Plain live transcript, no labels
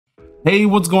Hey,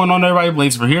 what's going on everybody?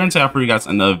 Bladecifer here, and today I for you guys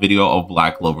another video of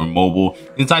Black Clover Mobile.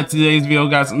 Inside today's video,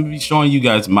 guys, I'm gonna be showing you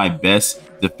guys my best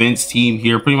defense team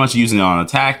here, pretty much using it on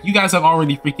attack. You guys have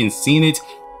already freaking seen it,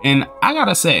 and I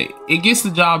gotta say, it gets the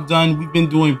job done. We've been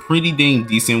doing pretty dang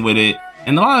decent with it,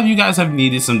 and a lot of you guys have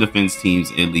needed some defense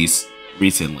teams, at least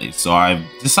recently. So I've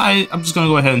decided I'm just gonna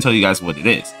go ahead and tell you guys what it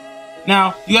is.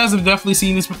 Now, you guys have definitely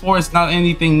seen this before. It's not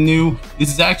anything new. This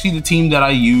is actually the team that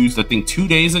I used, I think 2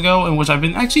 days ago, in which I've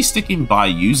been actually sticking by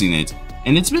using it.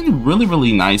 And it's been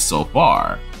really nice so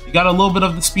far. You got a little bit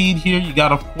of the speed here. You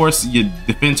got, of course, your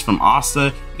defense from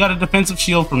Basta. You got a defensive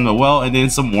shield from Noel, and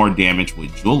then some more damage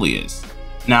with Julius.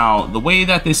 Now, the way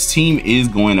that this team is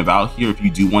going about here, if you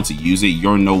do want to use it,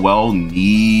 your Noel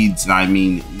needs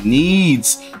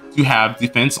to have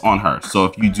defense on her. So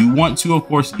if you do want to, of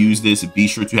course, use this, be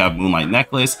sure to have Moonlight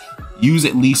Necklace, use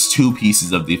at least 2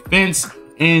 pieces of defense,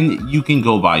 and you can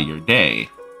go by your day.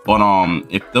 But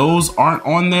if those aren't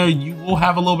on there, you will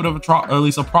have a little bit of or at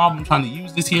least a problem trying to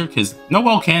use this here, because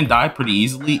Noel can die pretty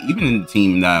easily. Even in the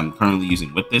team that I'm currently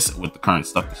using with this, with the current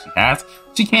stuff that she has,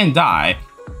 she can die,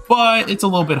 but it's a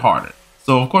little bit harder.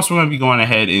 So of course, we're going to be going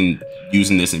ahead and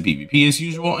using this in PvP as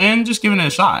usual and just giving it a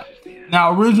shot.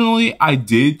 Now, originally, I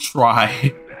did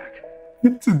try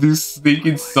to do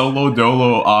sneaking solo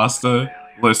dolo Asta.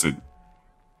 Listen,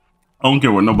 I don't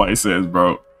care what nobody says,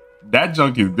 bro. That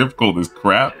junk is difficult as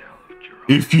crap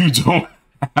if you don't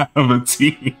have a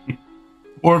team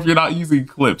or if you're not using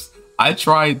clips. I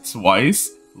tried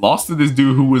twice, lost to this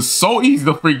dude who was so easy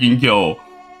to freaking kill,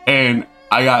 and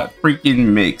I got freaking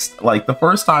mixed. Like, the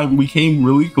first time we came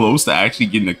really close to actually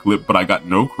getting a clip, but I got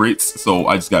no crits, so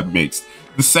I just got mixed.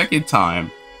 The second time,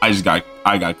 I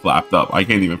got clapped up. I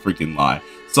can't even freaking lie.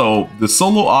 So the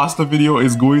solo Asta video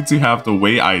is going to have to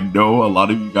wait. I know a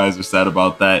lot of you guys are sad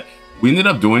about that. We ended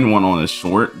up doing one on a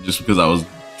short just because I was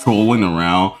trolling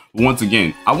around. But once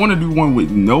again, I want to do one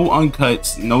with no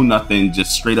uncuts, no nothing,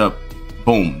 just straight up,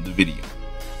 boom, the video.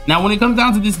 Now, when it comes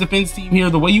down to this defense team here,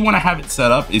 the way you want to have it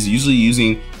set up is usually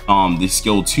using the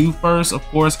skill 2 first, of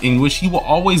course, in which he will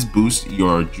always boost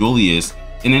your Julius.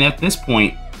 And then at this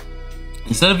point,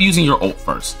 instead of using your ult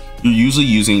first, you're usually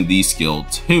using the skill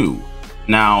 2.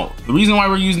 Now, the reason why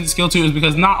we're using the skill 2 is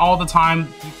because not all the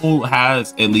time people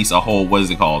has at least a whole, what is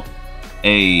it called?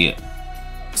 A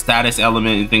status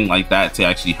element and thing like that to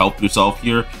actually help yourself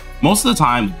here. Most of the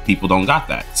time, people don't got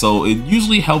that. So it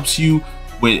usually helps you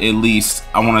with at least,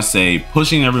 I want to say,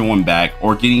 pushing everyone back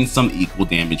or getting some equal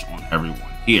damage on everyone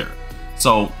here.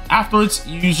 So afterwards,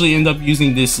 you usually end up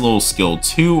using this little skill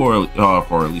 2 or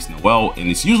for at least Noel, and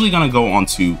it's usually going to go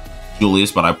onto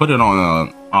Julius, but I put it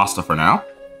on Asta for now.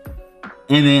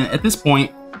 And then at this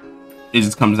point, it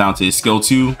just comes down to his skill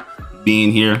 2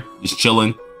 being here, just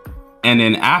chilling. And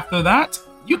then after that,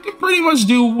 you can pretty much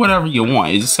do whatever you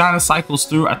want. It just kind of cycles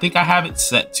through. I think I have it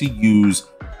set to use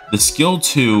the skill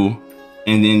 2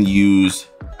 and then use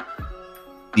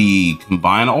the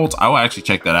combine ult. I will actually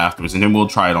check that afterwards, and then we'll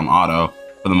try it on auto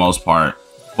for the most part.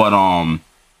 But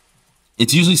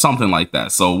it's usually something like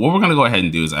that. So what we're gonna go ahead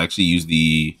and do is actually use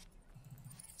the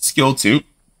skill 2.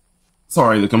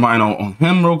 Sorry, the combine ult on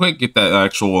him real quick, get that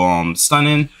actual stun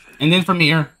in, and then from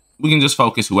here we can just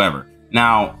focus whoever.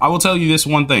 Now, I will tell you this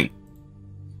one thing.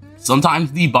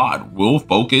 Sometimes the bot will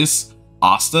focus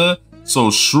Asta,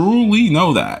 so surely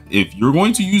know that if you're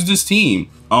going to use this team,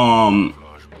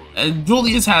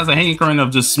 Julius has a hankering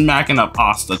of just smacking up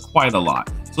Asta quite a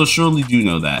lot. So surely do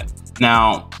know that.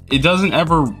 Now, it doesn't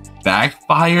ever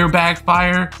backfire,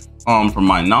 from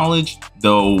my knowledge,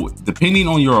 though, depending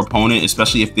on your opponent,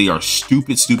 especially if they are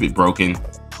stupid broken,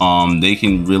 they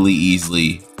can really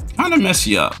easily kind of mess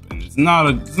you up, and it's not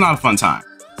a fun time.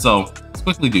 So let's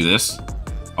quickly do this.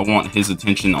 I want his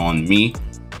attention on me.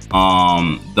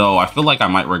 Though I feel like I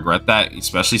might regret that,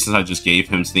 especially since I just gave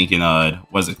him stinking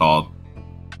what's it called?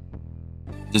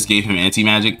 Just gave him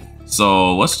anti-magic.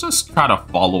 So let's just try to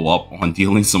follow up on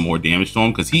dealing some more damage to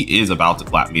him, because he is about to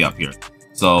clap me up here.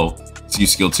 So let's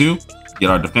use skill 2, get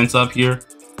our defense up here,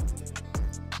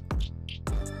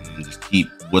 and just keep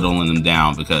whittling him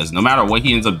down, because no matter what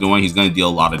he ends up doing, he's going to deal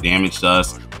a lot of damage to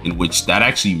us, in which that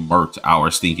actually murked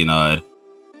our stinking our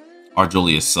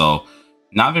Julius. So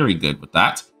not very good with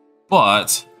that,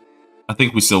 but I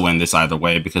think we still win this either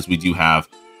way, because we do have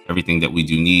everything that we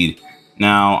do need.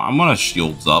 Now, I'm gonna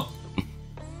shields up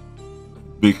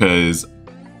because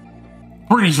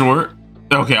pretty sure,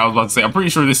 okay, I was about to say, I'm pretty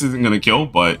sure this isn't gonna kill,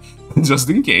 but just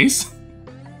in case,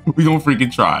 we gonna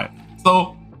freaking try.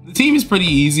 So the team is pretty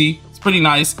easy. It's pretty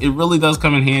nice. It really does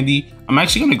come in handy. I'm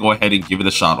actually gonna go ahead and give it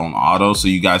a shot on auto so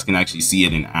you guys can actually see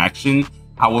it in action,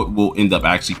 how it will end up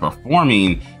actually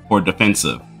performing for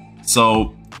defensive.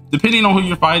 So depending on who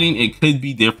you're fighting, it could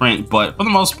be different, but for the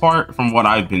most part, from what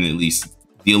I've been at least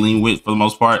dealing with for the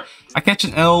most part, I catch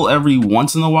an L every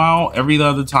once in a while. Every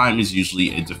other time is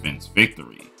usually a defense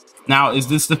victory. Now, is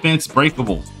this defense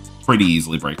breakable? Pretty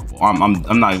easily breakable. I'm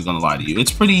not even gonna lie to you.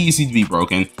 It's pretty easy to be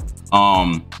broken.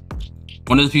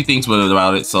 One of the few things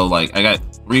about it, so like I got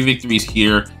 3 victories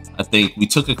here. I think we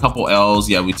took a couple L's.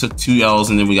 Yeah, we took 2 L's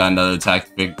and then we got another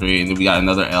attack victory and then we got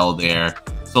another L there.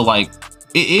 So like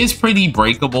it is pretty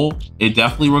breakable. It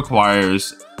definitely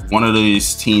requires one of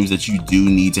those teams that you do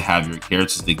need to have your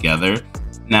characters together.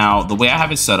 Now, the way I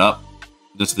have it set up,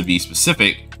 just to be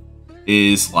specific,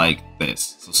 is like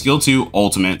this. So skill 2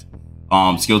 ultimate,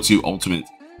 skill 2 ultimate,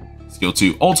 skill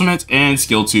 2 ultimate, and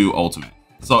skill 2 ultimate.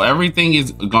 So everything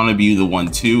is gonna be the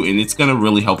 1-2, and it's gonna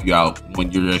really help you out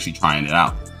when you're actually trying it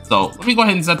out. So let me go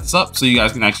ahead and set this up so you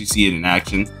guys can actually see it in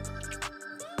action.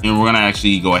 And we're gonna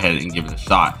actually go ahead and give it a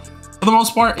shot. For the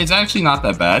most part, it's actually not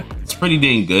that bad. It's pretty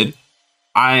dang good.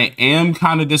 I am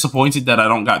kind of disappointed that I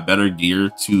don't got better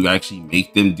gear to actually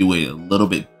make them do it a little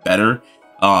bit better.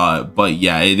 But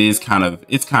yeah, it's kind of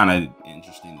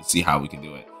interesting to see how we can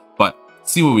do it. But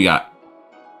see what we got.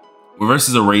 We're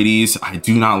versus a Radies. I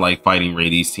do not like fighting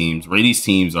Radies teams. Radies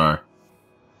teams are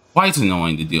quite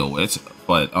annoying to deal with.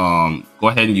 But go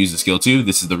ahead and use the skill 2.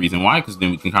 This is the reason why, because then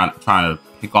we can kind of try to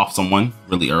pick off someone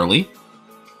really early.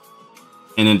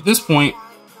 And then at this point,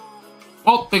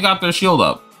 well, they got their shield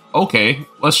up. Okay,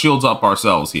 let's shields up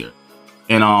ourselves here.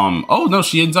 And oh no,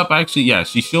 she ends up actually, yeah,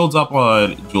 she shields up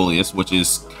on Julius, which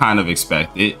is kind of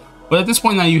expected. But at this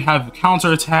point now, you have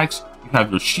counter attacks, you have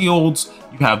your shields,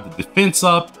 you have the defense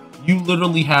up. You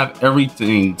literally have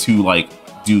everything to like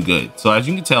do good. So as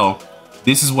you can tell,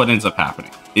 this is what ends up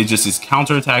happening. It just is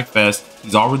counter attack fest.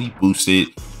 He's already boosted.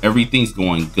 Everything's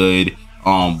going good.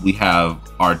 We have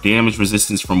our damage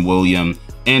resistance from William,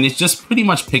 and it's just pretty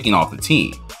much picking off the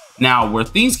team. Now, where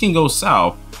things can go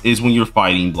south is when you're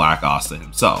fighting Black Asta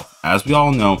himself. As we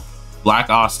all know,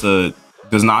 Black Asta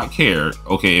does not care.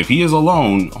 Okay, if he is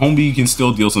alone, homie can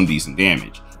still deal some decent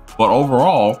damage. But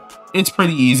overall, it's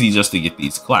pretty easy just to get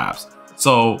these claps.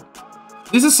 So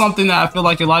this is something that I feel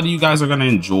like a lot of you guys are going to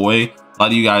enjoy. A lot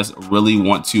of you guys really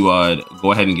want to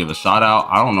go ahead and give a shout out.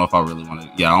 I don't know if I really want to.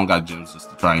 Yeah, I don't got gems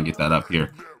just to try and get that up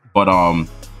here. But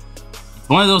it's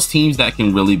one of those teams that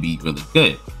can really be really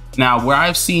good. Now, where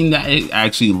I've seen that it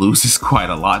actually loses quite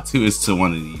a lot to is to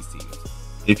one of these teams.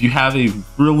 If you have a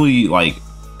really like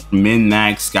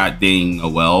min-max god dang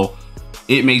Noelle,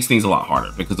 it makes things a lot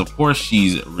harder because of course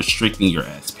she's restricting your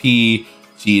SP.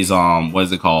 She's what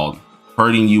is it called?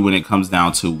 Hurting you when it comes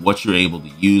down to what you're able to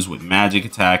use with magic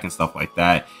attack and stuff like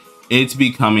that. It's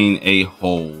becoming a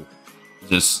whole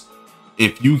just,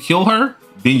 if you kill her,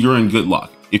 then you're in good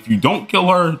luck. If you don't kill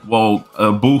her, well,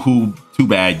 boo-hoo, too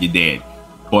bad, you're dead.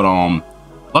 But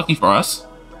lucky for us,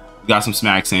 we got some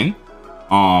smacks in.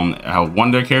 One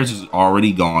of their characters is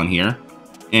already gone here,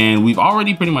 and we've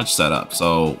already pretty much set up.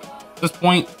 So at this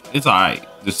point, it's alright.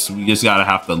 We just gotta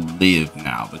have to live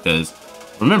now because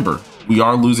remember, we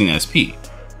are losing SP.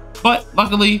 But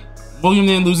luckily, William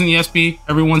didn't lose any SP.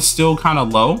 Everyone's still kind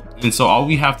of low, and so all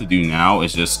we have to do now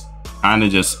is just kind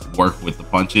of just work with the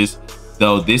punches.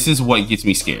 Though this is what gets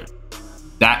me scared.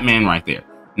 That man right there.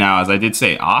 Now, as I did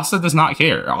say, Asta does not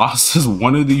care. Asta is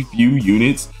one of the few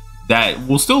units that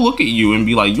will still look at you and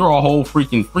be like, you're a whole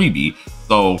freaking freebie.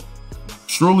 So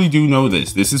truly do know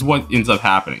this. This is what ends up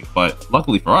happening. But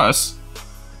luckily for us,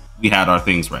 we had our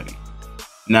things ready.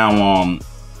 Now,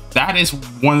 that is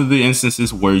one of the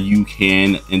instances where you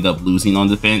can end up losing on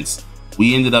defense.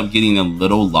 We ended up getting a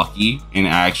little lucky and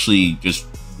actually just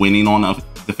winning on a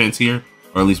defense here,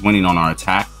 or at least winning on our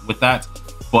attack with that.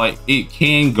 But it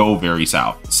can go very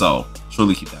south, so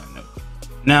truly keep that in note.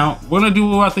 Now, we're gonna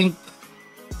do, I think,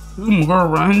 2 more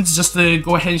runs just to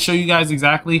go ahead and show you guys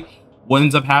exactly what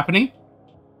ends up happening.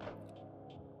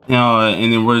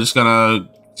 And then we're just gonna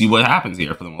see what happens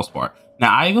here for the most part.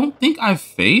 Now, I don't think I've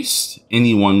faced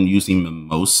anyone using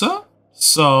Mimosa,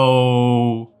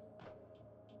 so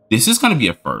this is gonna be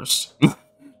a first.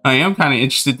 I am kind of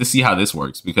interested to see how this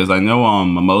works because I know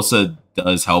Mimosa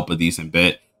does help a decent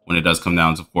bit when it does come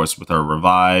down to, of course, with her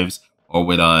revives or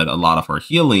with a lot of her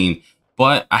healing.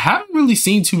 But I haven't really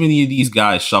seen too many of these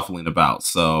guys shuffling about.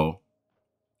 So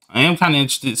I am kind of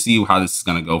interested to see how this is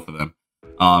going to go for them.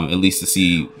 At least to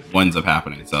see what ends up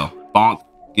happening. So Bonk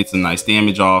gets a nice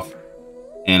damage off.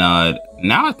 And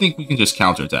now I think we can just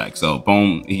counterattack. So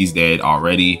boom, he's dead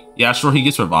already. Yeah, sure, he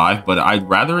gets revived. But I'd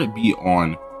rather it be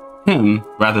on him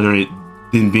rather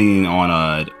than being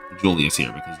on Julius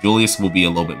here, because Julius will be a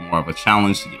little bit more of a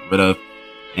challenge to get rid of.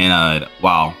 And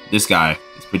wow, this guy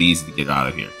is pretty easy to get out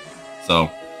of here.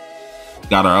 So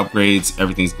got our upgrades,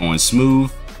 everything's going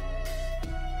smooth.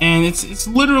 And it's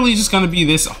literally just gonna be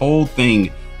this whole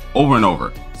thing over and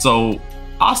over. So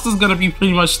Basta's gonna be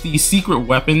pretty much the secret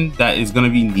weapon that is gonna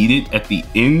be needed at the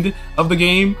end of the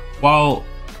game, while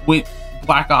with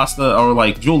Black Asta or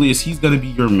like Julius, he's gonna be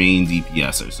your main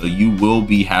DPSer. So you will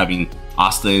be having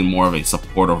Asta in more of a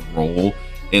supportive role,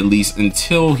 at least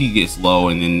until he gets low,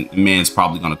 and then the man's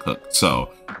probably gonna cook.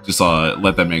 So just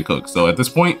let that man cook. So at this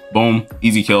point, boom,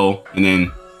 easy kill, and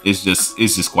then it's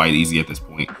just quite easy at this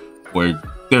point, where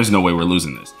there's no way we're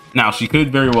losing this. Now she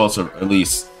could very well at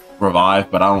least revive,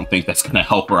 but I don't think that's gonna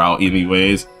help her out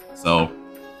anyways. So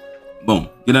boom,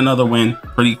 get another win,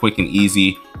 pretty quick and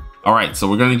easy. All right, so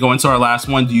we're gonna go into our last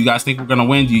one. Do you guys think we're gonna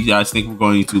win? Do you guys think we're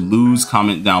going to lose?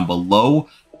 Comment down below.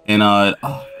 And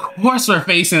of course we're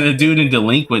facing a dude in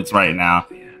Delinquents right now.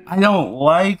 I don't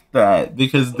like that,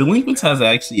 because Delinquents has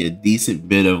actually a decent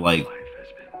bit of like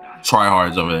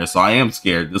tryhards over there, so I am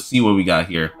scared. Let's see what we got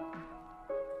here.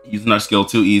 Using our skill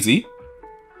 2 easy.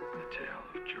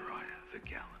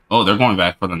 Oh, they're going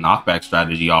back for the knockback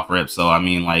strategy off rip. So I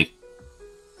mean, like,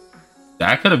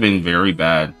 that could have been very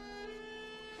bad.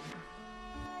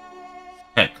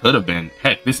 Heck, could have been.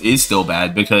 Heck, this is still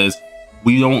bad, because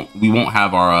we won't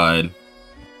have our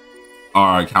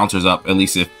counters up, at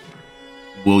least if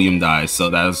William dies. So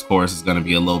that, of course, is going to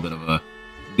be a little bit of a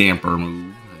damper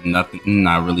move. Nothing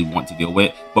I really want to deal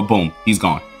with. But boom, he's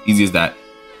gone. Easy as that.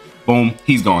 Boom,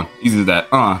 he's gone. Easy as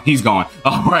that. He's gone.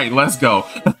 All right, let's go.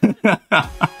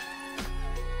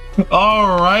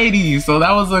 Alrighty, so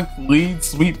that was a clean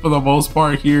sweep for the most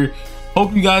part here.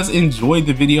 Hope you guys enjoyed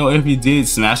the video. If you did,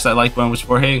 smash that like button, which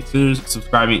for hey, consider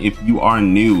subscribing if you are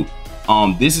new.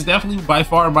 This is definitely by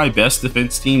far my best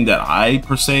defense team that I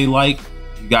per se like.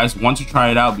 If you guys want to try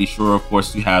it out, be sure of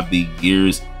course to have the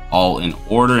gears all in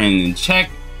order and in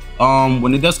check.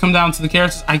 When it does come down to the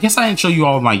characters, I guess I didn't show you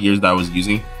all of my gears that I was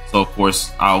using, so of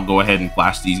course I'll go ahead and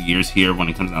flash these gears here when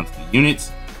it comes down to the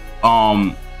units.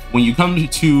 When you come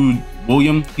to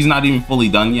William, he's not even fully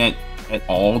done yet at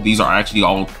all. These are actually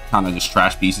all kind of just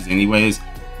trash pieces anyways,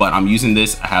 but I'm using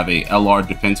this. I have a LR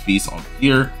defense piece on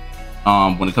here.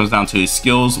 When it comes down to his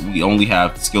skills, we only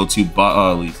have skill 2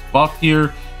 buff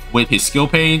here with his skill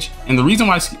page. And the reason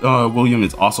why William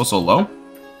is also so low,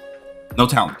 no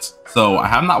talents. So I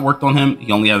have not worked on him.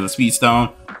 He only has a speed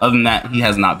stone. Other than that, he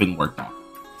has not been worked on.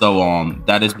 So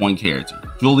that is one character.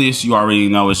 Julius, you already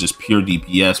know, is just pure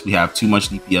DPS. We have too much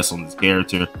DPS on this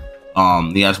character.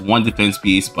 He has one defense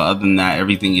piece, but other than that,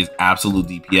 everything is absolute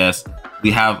DPS.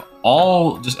 We have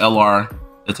all just LR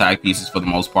attack pieces for the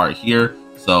most part here.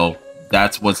 So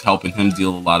that's what's helping him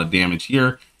deal a lot of damage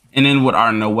here. And then with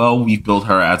our Noelle, we've built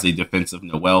her as a defensive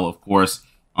Noelle, of course.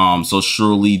 So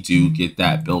surely do get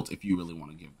that built if you really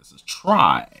want to give this a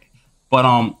try. But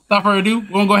without further ado, we're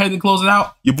gonna go ahead and close it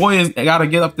out. Your boy has gotta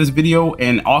get up this video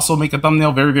and also make a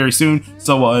thumbnail very, very soon.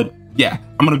 So yeah,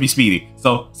 I'm gonna be speedy.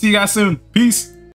 So see you guys soon. Peace.